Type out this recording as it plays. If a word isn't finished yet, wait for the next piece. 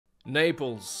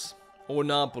Naples, or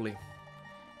Napoli,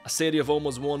 a city of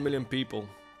almost 1 million people,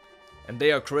 and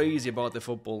they are crazy about the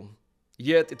football.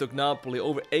 Yet it took Napoli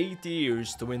over 80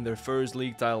 years to win their first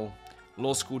league title,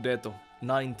 Lo Scudetto,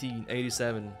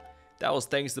 1987. That was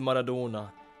thanks to Maradona,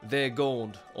 the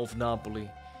god of Napoli.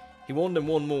 He won them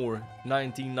one more,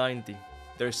 1990,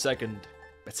 their second.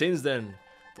 But since then,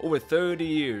 for over 30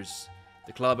 years,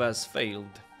 the club has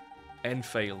failed and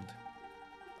failed.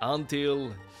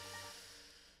 Until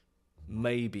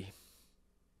maybe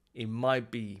it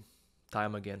might be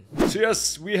time again. So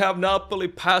yes, we have Napoli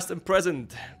past and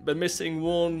present, but missing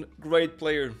one great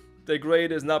player. The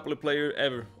greatest Napoli player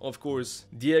ever, of course,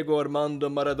 Diego Armando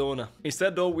Maradona.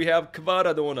 Instead though, we have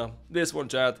Kvaradona. This one,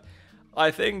 chat. I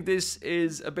think this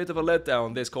is a bit of a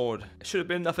letdown, this card. It should have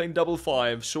been, I think, double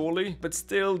 5, surely, but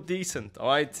still decent,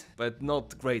 alright? But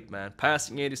not great, man.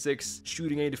 Passing 86,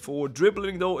 shooting 84,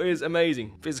 dribbling though is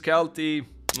amazing. Physicality,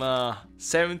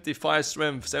 75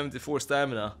 strength, 74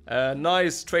 stamina.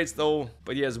 Nice traits though,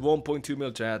 but yes, 1.2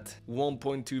 mil, chat.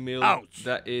 1.2 mil. Ouch.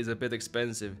 That is a bit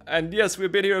expensive. And yes,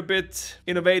 we've been here a bit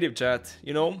innovative, chat,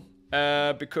 you know?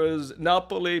 Because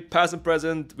Napoli, past and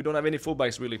present, we don't have any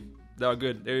fullbacks really. They are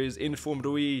good. There is Inform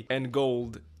Rui and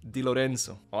Gold Di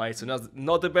Lorenzo. Alright, so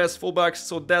not the best fullbacks,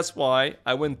 so that's why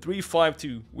I went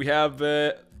 3-5-2. We have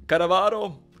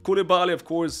Cannavaro, Koulibaly, of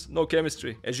course, no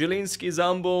chemistry. Zielinski,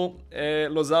 Zambo,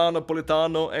 Lozano,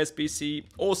 Politano, SPC,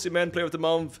 Osimhen, player of the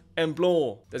month, and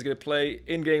Blanc. That's gonna play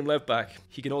in-game left back.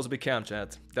 He can also be cam,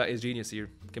 chat. That is genius here.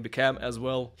 Can be cam as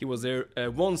well. He was there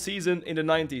one season in the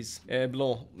 90s.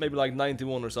 Blanc, maybe like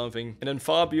 91 or something. And then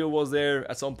Fabio was there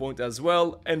at some point as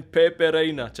well. And Pepe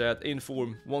Reina, chat, in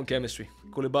form. 1 chemistry.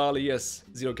 Koulibaly, yes,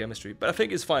 0 chemistry. But I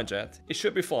think it's fine, chat. It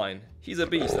should be fine. He's a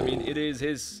beast. I mean, it is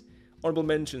his honorable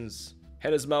mentions.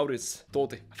 Hennes Maurits,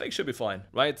 Totti. I think should be fine,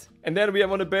 right? And then we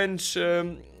have on the bench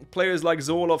players like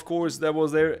Zola, of course, that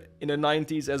was there in the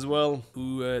 90s as well,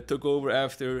 who took over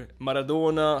after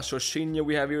Maradona. Jorginho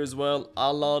we have here as well.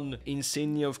 Alan,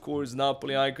 Insigne, of course,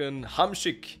 Napoli icon.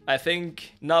 Hamšík, I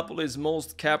think Napoli's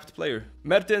most capped player.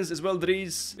 Mertens as well,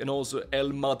 Dries, and also El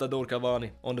Matador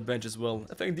Cavani on the bench as well.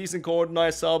 I think decent card,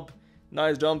 nice sub.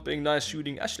 Nice jumping, nice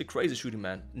shooting, actually crazy shooting,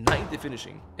 man. 90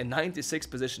 finishing and 96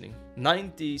 positioning.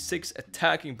 96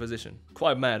 attacking position.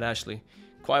 Quite mad, actually.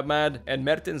 Quite mad. And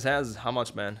Mertens has how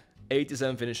much, man?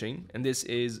 87 finishing. And this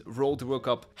is Road to World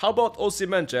Cup. How about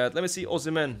Osimhen, chat? Let me see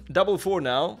Osimhen. Double 4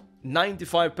 now.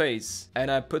 95 pace.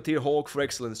 And I put here Hawk for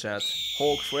excellence, chat.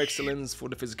 Hawk for excellence for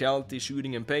the physicality,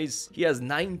 shooting and pace. He has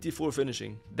 94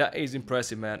 finishing. That is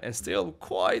impressive, man. And still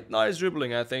quite nice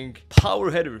dribbling, I think.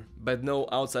 Power header, but no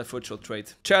outside foot shot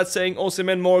trait. Chat saying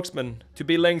Osimhen marksman to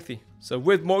be lengthy. So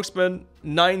with marksman,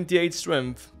 98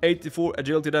 strength, 84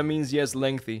 agility, that means yes,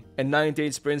 lengthy. And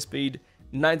 98 sprint speed,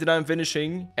 99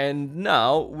 finishing. And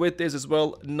now with this as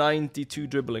well, 92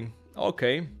 dribbling.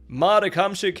 Okay. Marek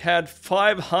Hamšík had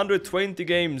 520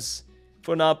 games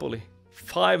for Napoli.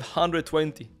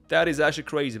 520. That is actually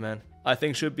crazy, man. I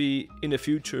think should be in the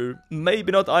future.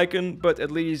 Maybe not icon, but at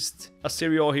least a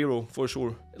Serie A hero for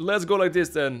sure. Let's go like this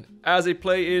then. As they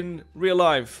play in real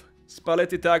life.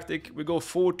 Spalletti tactic, we go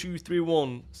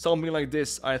 4-2-3-1. Something like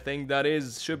this, I think that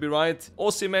should be right.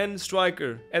 Osimhen,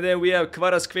 striker. And then we have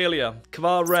Kvaratskhelia,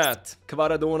 Kvarat,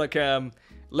 Kvaradona cam.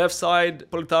 Left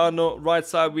side, Politano. Right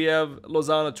side, we have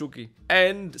Lozano Chucky.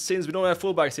 And since we don't have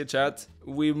fullbacks here, chat,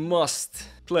 we must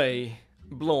play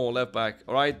Blanc left back.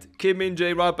 Alright? Kim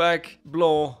Min-jae right back,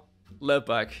 Blanc left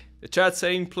back. The chat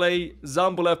saying play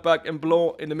Zambo left back and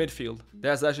Blanc in the midfield.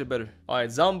 That's actually better. Alright,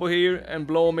 Zambo here and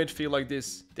Blanc midfield like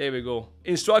this. There we go.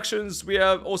 Instructions, we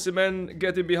have Osimhen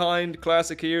getting behind,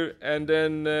 classic here. And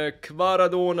then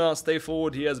Kvaradona, stay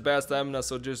forward. He has bad stamina,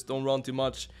 so just don't run too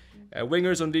much.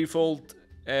 Wingers on default.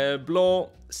 Blanc,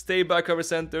 stay back, cover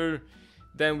center.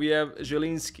 Then we have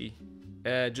Zielinski,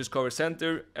 just cover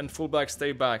center. And fullback,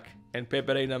 stay back. And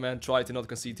Pepe Reina, man, try to not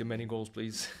concede too many goals,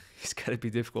 please. It's gonna be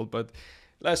difficult, but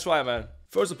let's try, man.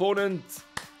 First opponent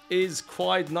is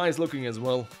quite nice looking as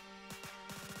well.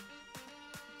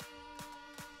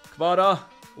 Kvara.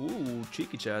 Ooh,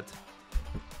 cheeky, chat.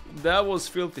 That was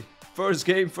filthy. First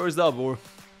game, first dub, or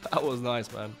that was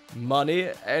nice, man. Money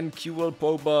and QL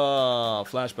Pogba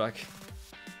flashback.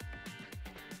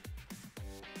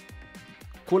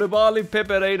 Koulibaly,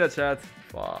 Pepe Reina, chat.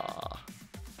 Wow.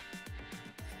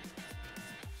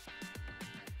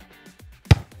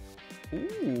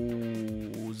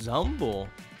 Ooh, Zambo.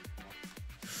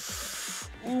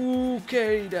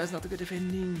 Okay, that's not a good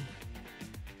defending.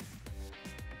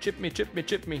 Chip me, chip me,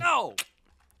 chip me. No!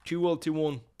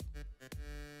 QL-T1.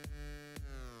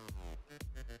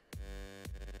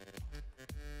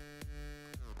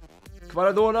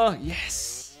 Kvaradona,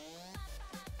 yes!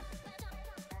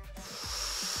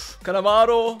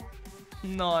 Cannavaro.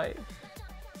 Nej.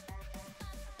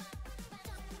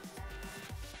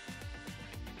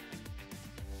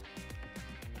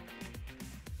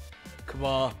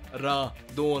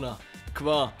 Kvaradona.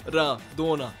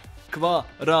 Kvaradona.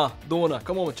 Kvaradona.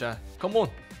 Come on, chat. Come on.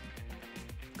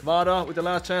 Kvara with the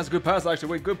last chance. Good pass, actually.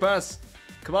 Wait, good pass.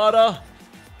 Kvara.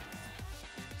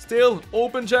 Still.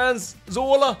 Open chance.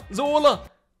 Zola. Zola.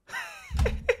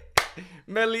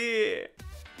 Melier.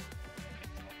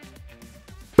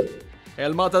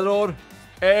 El Matador.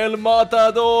 El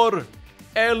Matador.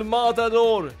 El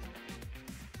Matador.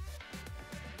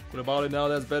 Put a ball in now.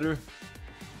 That's better.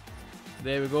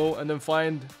 There we go. And then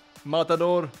find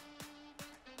Matador.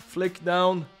 Flick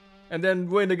down. And then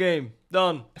win the game.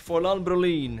 Done. Forlan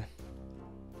Brolin.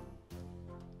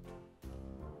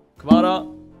 Kvara.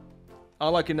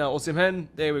 Unlucky now. Osimhen.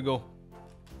 There we go.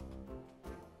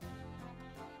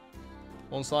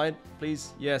 Onside,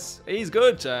 please. Yes. He's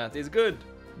good, chat. He's good.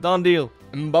 Done deal.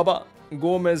 Mbaba.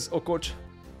 Gomez. Okoch.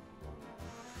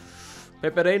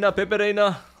 Peperena.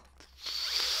 Peperena.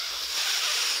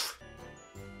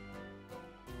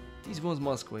 These ones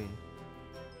must go in.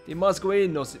 They must go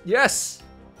in. No. Yes!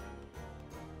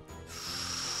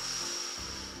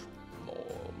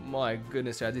 Oh my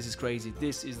goodness, chat. This is crazy.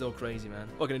 This is so crazy, man.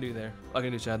 What can I do there? What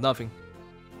can I do, chat? Nothing.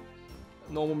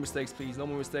 No more mistakes, please. No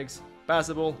more mistakes.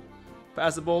 Passable.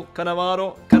 Passable.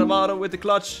 Cannavaro. Cannavaro with the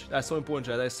clutch. That's so important,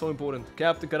 chat. That's so important.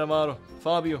 Captain Cannavaro.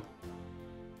 Fabio.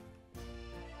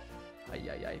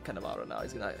 Ay. Cannavaro now.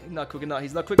 He's not quick enough.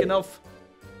 He's not quick enough.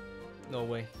 No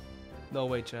way. No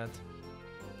way, chat.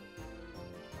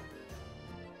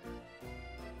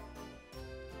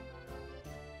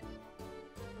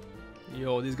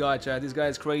 Yo, this guy, chat. This guy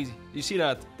is crazy. You see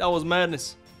that? That was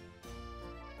madness.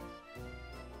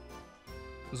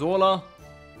 Zola.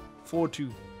 4-2.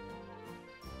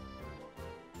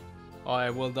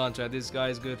 Alright, well done, chat. This guy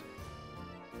is good.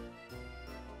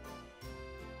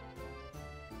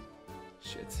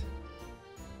 Shit.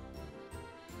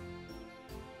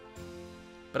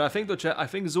 But I think though, chat, I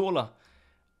think Zola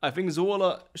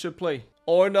should play.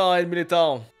 Or not,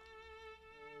 Militao.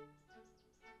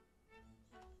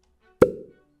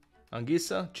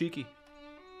 Anguissa, cheeky.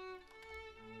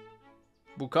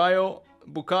 Bukayo,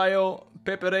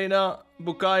 Peperena,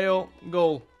 Bukayo,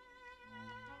 goal.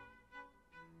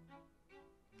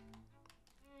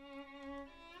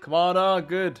 Kvara,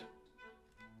 good.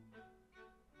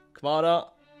 Kvara,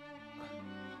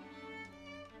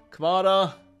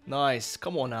 nice.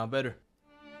 Come on now, better.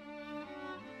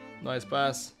 Nice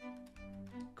pass.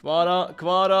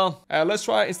 Kvara. Let's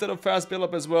try, instead of fast build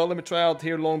up as well, let me try out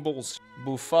here long balls.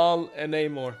 Buffal and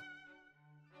Neymar.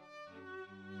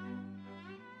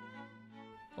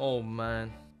 Oh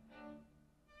man.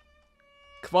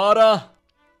 Kvara.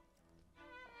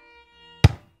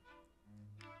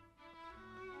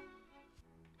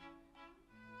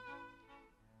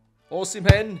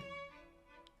 Osimhen.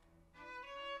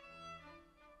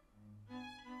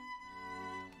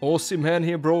 Osimhen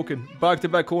here broken.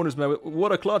 Back-to-back corners, man.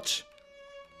 What a clutch.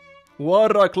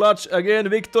 What a clutch. Again,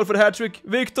 Victor for the hat-trick.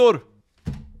 Victor.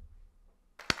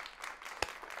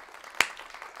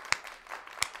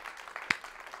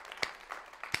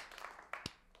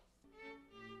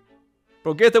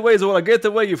 Bro, get away, Zola. Get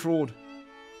away, you fraud.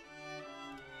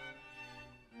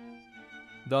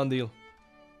 Done deal.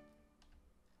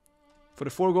 For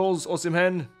the 4 goals,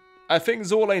 Osimhen. I think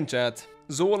Zola in, chat.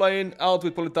 Zola in, out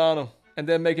with Politano. And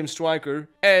then make him striker.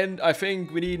 And I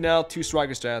think we need now 2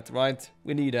 strikers, chat, right?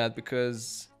 We need that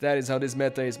because that is how this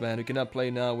meta is, man. We cannot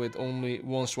play now with only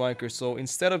 1 striker. So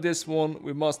instead of this one,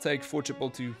 we must take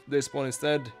 4-2-2. This one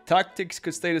instead. Tactics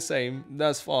could stay the same.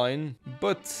 That's fine.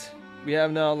 But we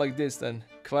have now like this then.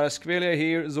 Kvaratskhelia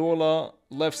here, Zola,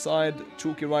 left side,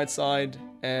 Chuki right side,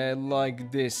 and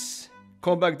like this.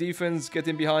 Comeback defense, get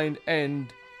in behind,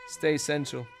 and stay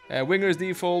central. Wingers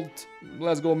default,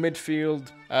 let's go midfield,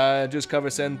 just cover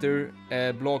center,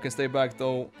 block and stay back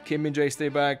though. Kim and Jay stay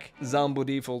back, Zambo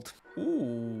default.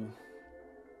 Ooh.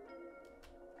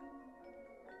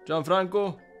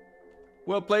 Gianfranco,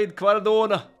 well played,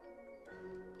 Kvaradona.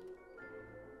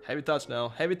 Heavy touch now,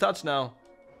 heavy touch now.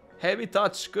 Heavy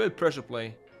touch, good pressure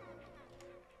play.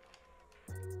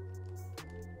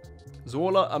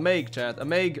 Zola, Ameg, chat.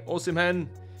 Ameg, Osimhen.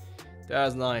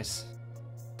 That's nice.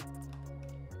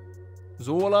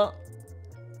 Zola.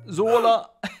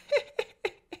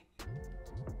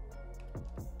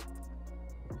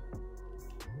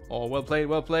 Oh, well played,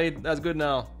 well played. That's good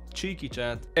now. Cheeky,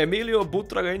 chat. Emilio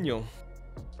Butragueño.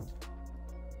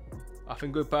 I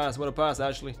think good pass. What a pass,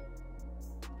 actually.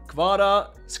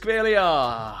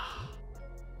 Kvaratskhelia.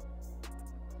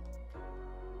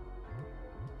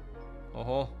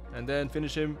 Uh-huh. And then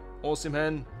finish him.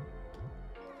 Osimhen.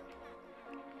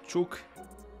 Chuk.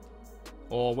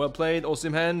 Oh, well played.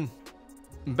 Osimhen.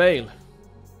 Bale.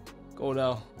 Go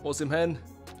now. Osimhen.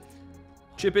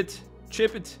 Chip it.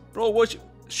 Chip it. Bro, watch.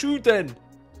 Shoot then.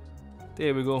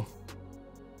 There we go.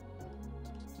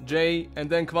 Jay. And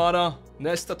then Kvara.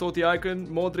 Nesta Toti Icon.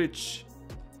 Modric.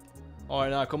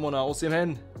 Alright, now come on now.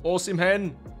 Osimhen.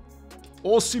 Osimhen.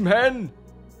 Osimhen.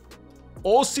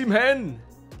 Osimhen.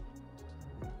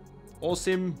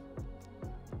 Osim.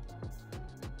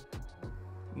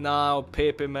 Now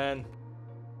Pepe, man.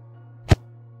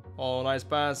 Oh, nice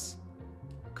pass.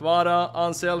 Kvara,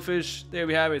 unselfish. There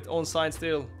we have it. Onside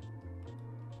still.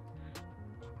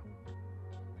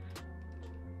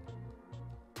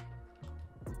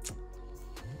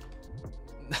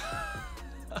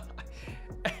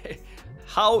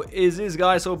 How is this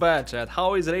guy so bad, chat?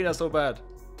 How is Reina so bad?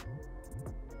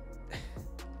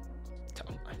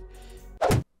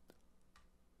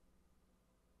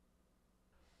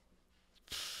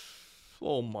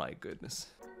 Oh my goodness.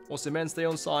 Osimhen stay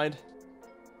on side.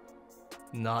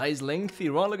 Nice, lengthy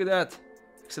run, look at that.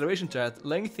 Acceleration, chat,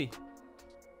 lengthy.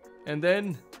 And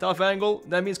then, tough angle,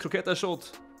 that means Croqueta shot.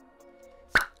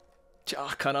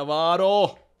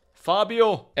 Cannavaro.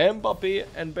 Fabio. Mbappe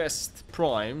and Best.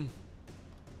 Prime.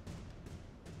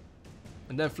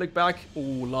 And then flick back. Oh,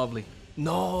 lovely.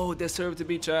 No, deserved to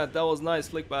be, chat. That was nice,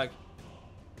 flick back.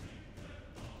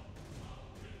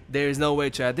 There is no way,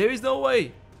 chat. There is no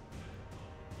way.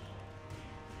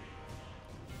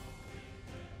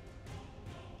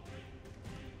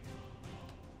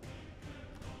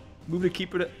 Move the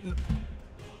keeper.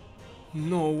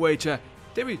 No way, chat.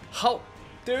 How?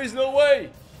 There is no way.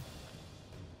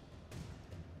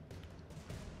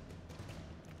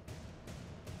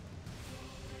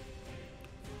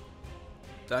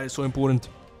 That is so important.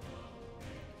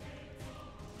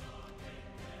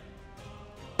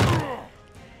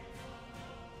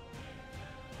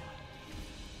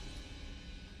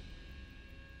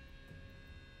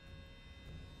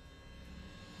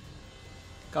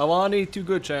 Cavani, too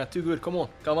good, chat. Too good. Come on,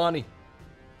 Cavani.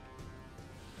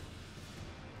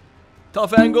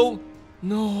 Tough angle.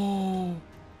 No.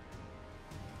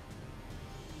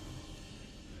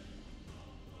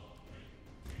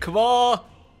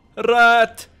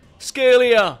 Rat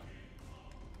Scalia.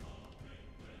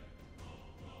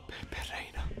 Pepe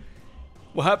Reina.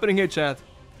 What happening here, chat?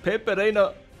 Pepe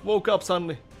Reina woke up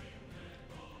suddenly.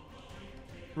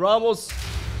 Ramos.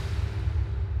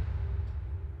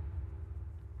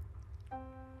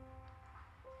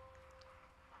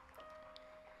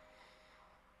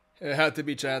 It had to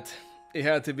be, chat. It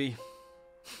had to be.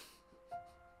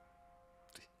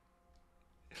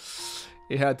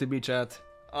 It had to be, chat.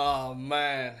 Oh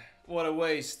man, what a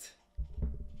waste.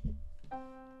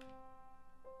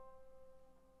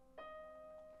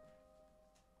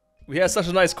 We had such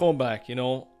a nice comeback, you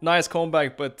know. Nice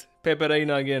comeback, but Pepe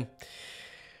Reina again.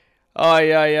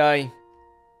 Ay, ay, ay.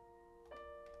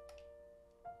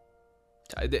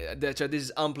 This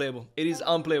is unplayable. It is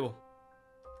unplayable.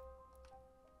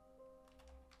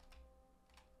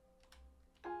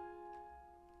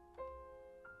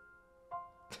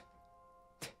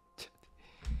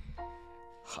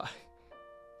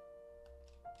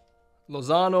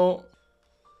 Lozano.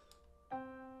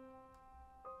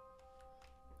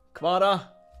 Kvara.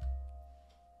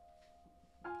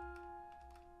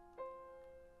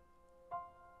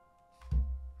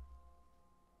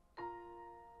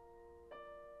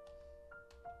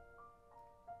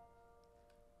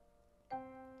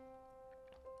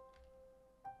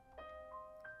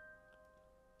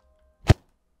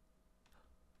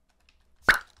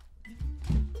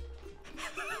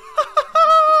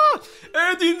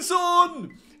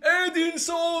 Edinson!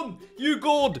 Edinson! You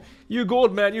good! You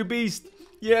good, man, you beast!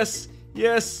 Yes,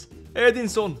 yes!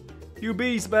 Edinson! You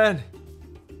beast, man!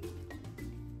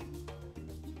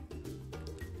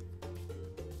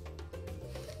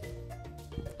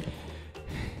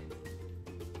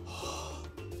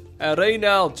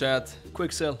 Reynald, chat.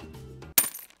 Quick sell.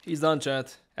 He's done,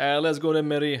 chat. Let's go to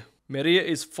Maria. Maria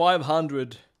is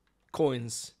 500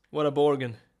 coins. What a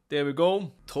bargain. There we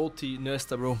go. Totti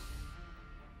Nesta, bro.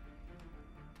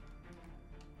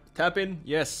 Tap in,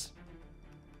 yes.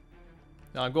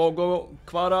 Now go,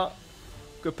 Kvara.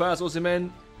 Good pass,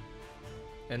 Osimhen.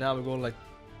 And now we're going like...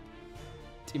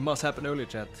 It must happen earlier,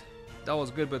 chat. That was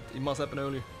good, but it must happen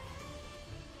earlier.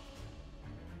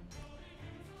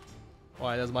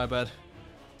 Alright, that's my bad.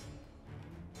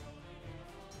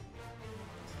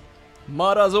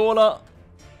 Marazola.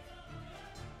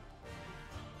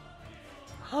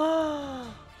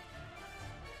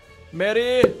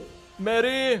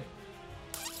 Mary.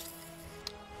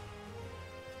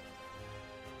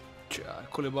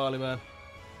 Koulibaly, man.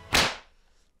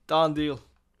 Done deal.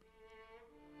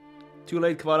 Too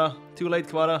late, Kvara. Too late,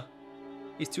 Kvara.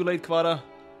 It's too late, Kvara.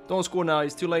 Don't score now.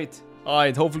 It's too late.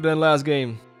 Alright, hopefully then last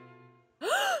game.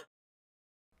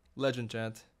 Legend,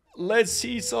 chat. Let's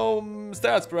see some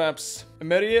stats, perhaps.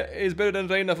 Meria is better than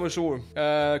Reina for sure.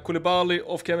 Koulibaly,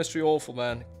 off chemistry, awful,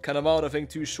 man. Cannavaro, I think,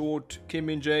 too short. Kim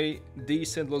Min-jae,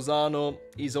 decent. Lozano,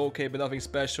 he's okay, but nothing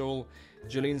special.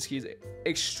 Jelinski is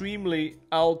extremely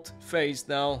out-phased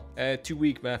now. Too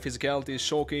weak, man. Physicality is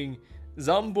shocking.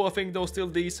 Zambo, I think, though, still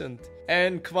decent.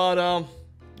 And Kvara,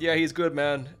 yeah, he's good,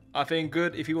 man. I think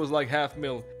good if he was like half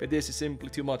mil. But this is simply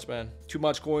too much, man. Too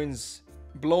much coins.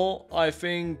 Blow, I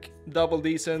think, double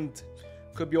decent.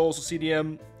 Could be also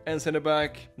CDM and center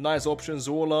back. Nice option.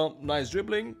 Zola, nice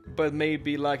dribbling, but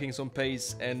maybe lacking some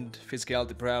pace and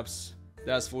physicality, perhaps.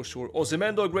 That's for sure.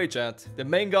 Osimhen, though, great, chat. The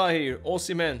main guy here,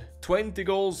 Osimhen. 20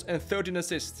 goals and 13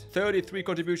 assists. 33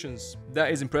 contributions.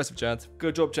 That is impressive, chat.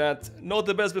 Good job, chat. Not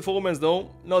the best performance, though.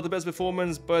 Not the best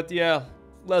performance, but yeah.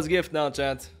 Let's gift now,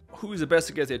 chat. Who's the best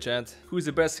to get here, chat? Who's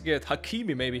the best to get?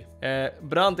 Hakimi, maybe.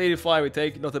 Brandt 85 we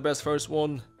take, not the best first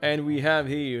one. And we have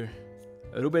here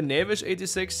Ruben Neves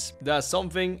 86. That's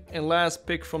something. And last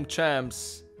pick from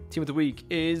Champs, Team of the Week,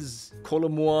 is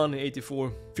Colomuan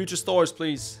 84. Future stars,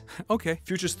 please. Okay.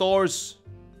 Future stars.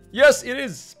 Yes, it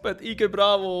is. But Ike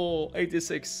Bravo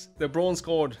 86. The bronze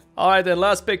card. Alright, then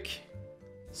last pick.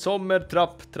 Sommer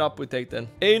Trapp we take then.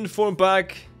 Inform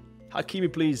pack.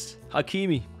 Hakimi, please.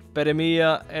 Hakimi.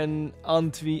 Peremia and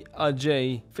Antwi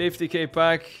Ajay. 50k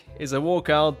pack is a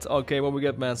walkout. Okay, what we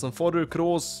get, man? Some fodder,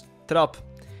 Kroos, Trapp.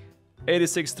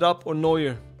 86 Trapp or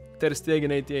Neuer. Ter Stegen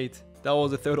 88. That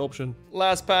was the third option.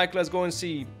 Last pack, let's go and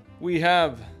see. We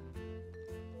have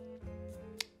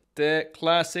the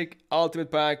classic ultimate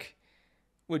pack,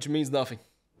 which means nothing.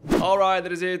 Alright,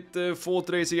 that is it for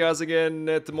today's guys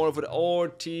again. Tomorrow for the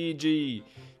RTG.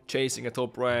 Chasing a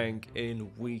top rank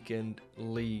in Weekend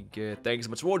League. Thanks so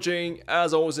much for watching.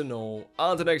 As always, until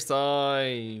next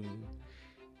time.